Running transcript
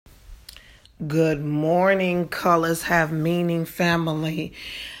Good morning, Colors Have Meaning family.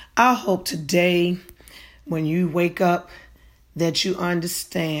 I hope today when you wake up that you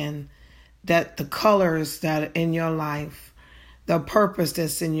understand that the colors that are in your life, the purpose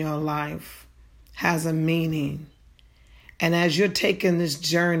that's in your life has a meaning. And as you're taking this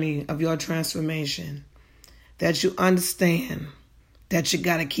journey of your transformation, that you understand that you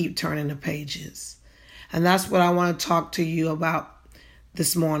got to keep turning the pages. And that's what I want to talk to you about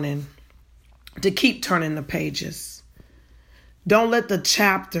this morning. To keep turning the pages. Don't let the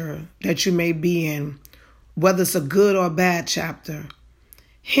chapter that you may be in, whether it's a good or a bad chapter,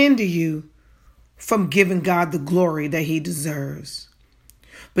 hinder you from giving God the glory that He deserves.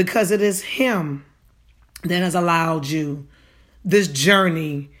 Because it is Him that has allowed you this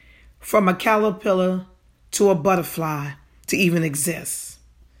journey from a caterpillar to a butterfly to even exist.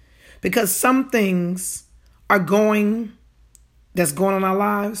 Because some things that's going on in our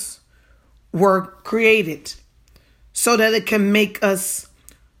lives were created so that it can make us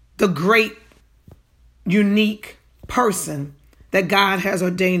the great, unique person that God has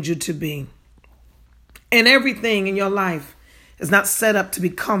ordained you to be. And everything in your life is not set up to be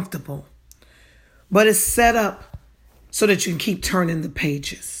comfortable, but it's set up so that you can keep turning the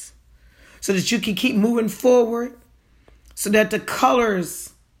pages, so that you can keep moving forward, so that the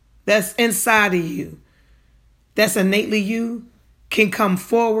colors that's inside of you, that's innately you, can come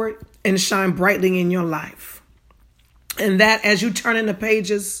forward and shine brightly in your life. And that as you turn in the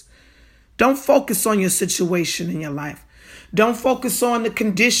pages, don't focus on your situation in your life. Don't focus on the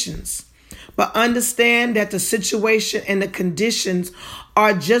conditions, but understand that the situation and the conditions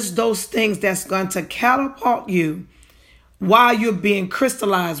are just those things that's going to catapult you while you're being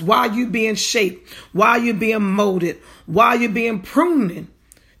crystallized, while you're being shaped, while you're being molded, while you're being pruned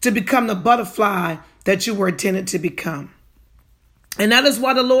to become the butterfly that you were intended to become. And that is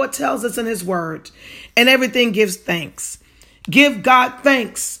why the Lord tells us in His word, and everything gives thanks. Give God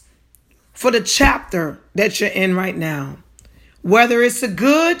thanks for the chapter that you're in right now. Whether it's a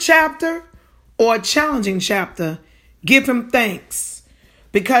good chapter or a challenging chapter, give Him thanks.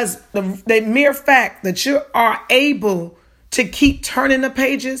 Because the mere fact that you are able to keep turning the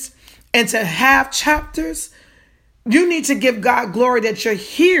pages and to have chapters, you need to give God glory that you're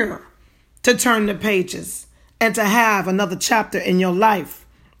here to turn the pages and to have another chapter in your life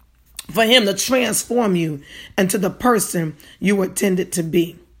for Him to transform you into the person you were intended to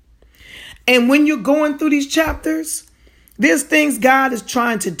be. And when you're going through these chapters, there's things God is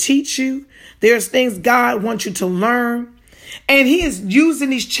trying to teach you. There's things God wants you to learn. And He is using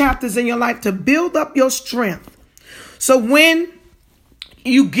these chapters in your life to build up your strength. So when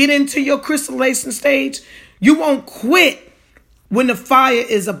you get into your crystallization stage, you won't quit when the fire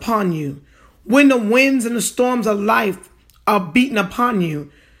is upon you. When the winds and the storms of life are beating upon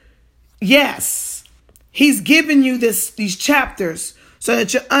you. Yes, He's given you these chapters so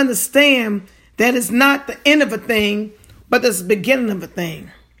that you understand that it's not the end of a thing, but it's the beginning of a thing.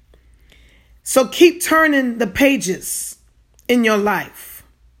 So keep turning the pages in your life.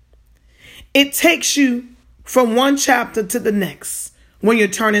 It takes you from one chapter to the next when you're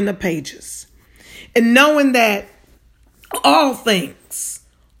turning the pages. And knowing that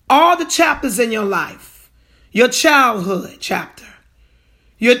all the chapters in your life, your childhood chapter,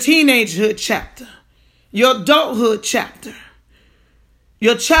 your teenagehood chapter, your adulthood chapter,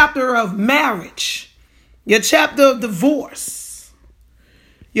 your chapter of marriage, your chapter of divorce,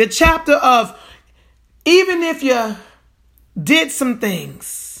 your chapter of even if you did some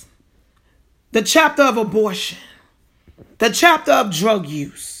things, the chapter of abortion, the chapter of drug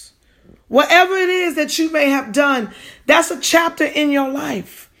use, whatever it is that you may have done, that's a chapter in your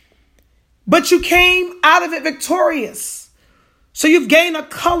life. But you came out of it victorious. So you've gained a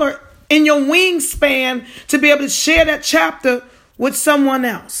color in your wingspan to be able to share that chapter with someone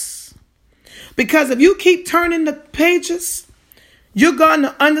else. Because if you keep turning the pages, you're going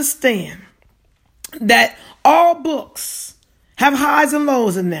to understand that all books have highs and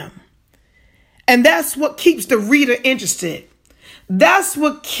lows in them. And that's what keeps the reader interested. That's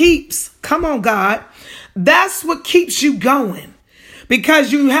what keeps, come on God, that's what keeps you going.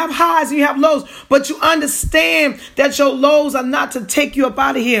 Because you have highs and you have lows, but you understand that your lows are not to take you up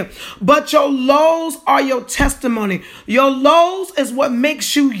out of here, but your lows are your testimony. Your lows is what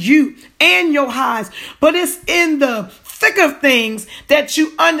makes you you, and your highs. But it's in the thick of things that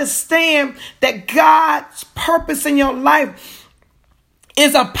you understand that God's purpose in your life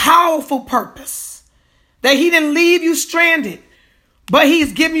is a powerful purpose, that He didn't leave you stranded. But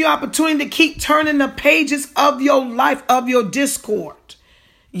He's giving you opportunity to keep turning the pages of your life, of your discord.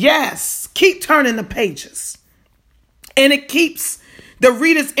 Yes, keep turning the pages. And it keeps The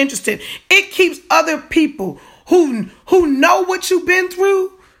reader's interested. It keeps other people who know what you've been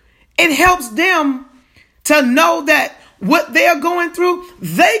through. It helps them to know that what they're going through,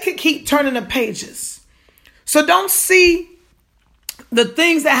 they could keep turning the pages. So don't see the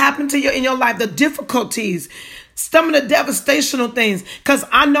things that happen to you in your life, the difficulties, some of the devastational things. Because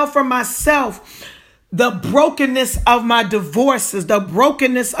I know for myself, the brokenness of my divorces, the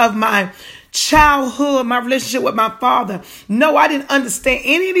brokenness of my childhood, my relationship with my father. No, I didn't understand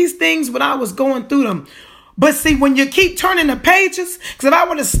any of these things when I was going through them. But see, when you keep turning the pages, because if I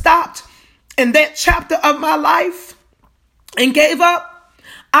would have stopped in that chapter of my life and gave up,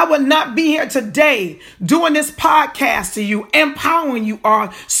 I would not be here today doing this podcast to you, empowering you,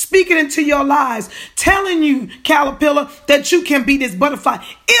 or speaking into your lives, telling you, caterpillar, that you can be this butterfly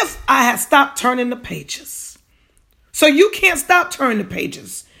if I had stopped turning the pages. So you can't stop turning the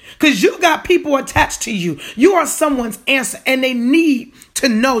pages because you got people attached to you. You are someone's answer, and they need to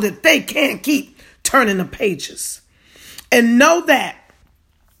know that they can't keep turning the pages. And know that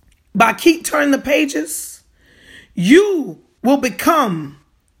by keep turning the pages, you will become,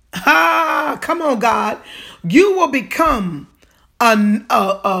 come on, God. You will become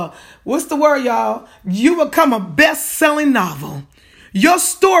what's the word, y'all? You will become a best-selling novel. Your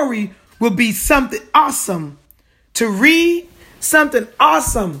story will be something awesome to read, something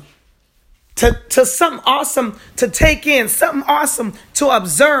awesome to something awesome to take in, something awesome to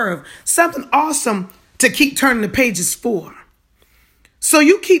observe, something awesome to keep turning the pages for. So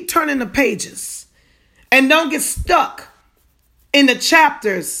you keep turning the pages and don't get stuck in the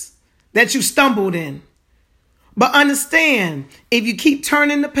chapters that you stumbled in. But understand, if you keep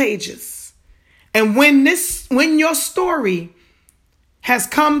turning the pages, and when your story has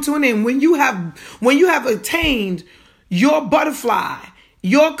come to an end, when you have attained your butterfly,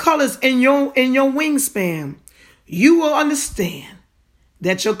 your colors in your wingspan, you will understand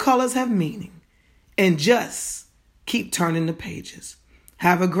that your colors have meaning. And just keep turning the pages.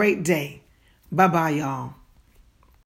 Have a great day. Bye-bye, y'all.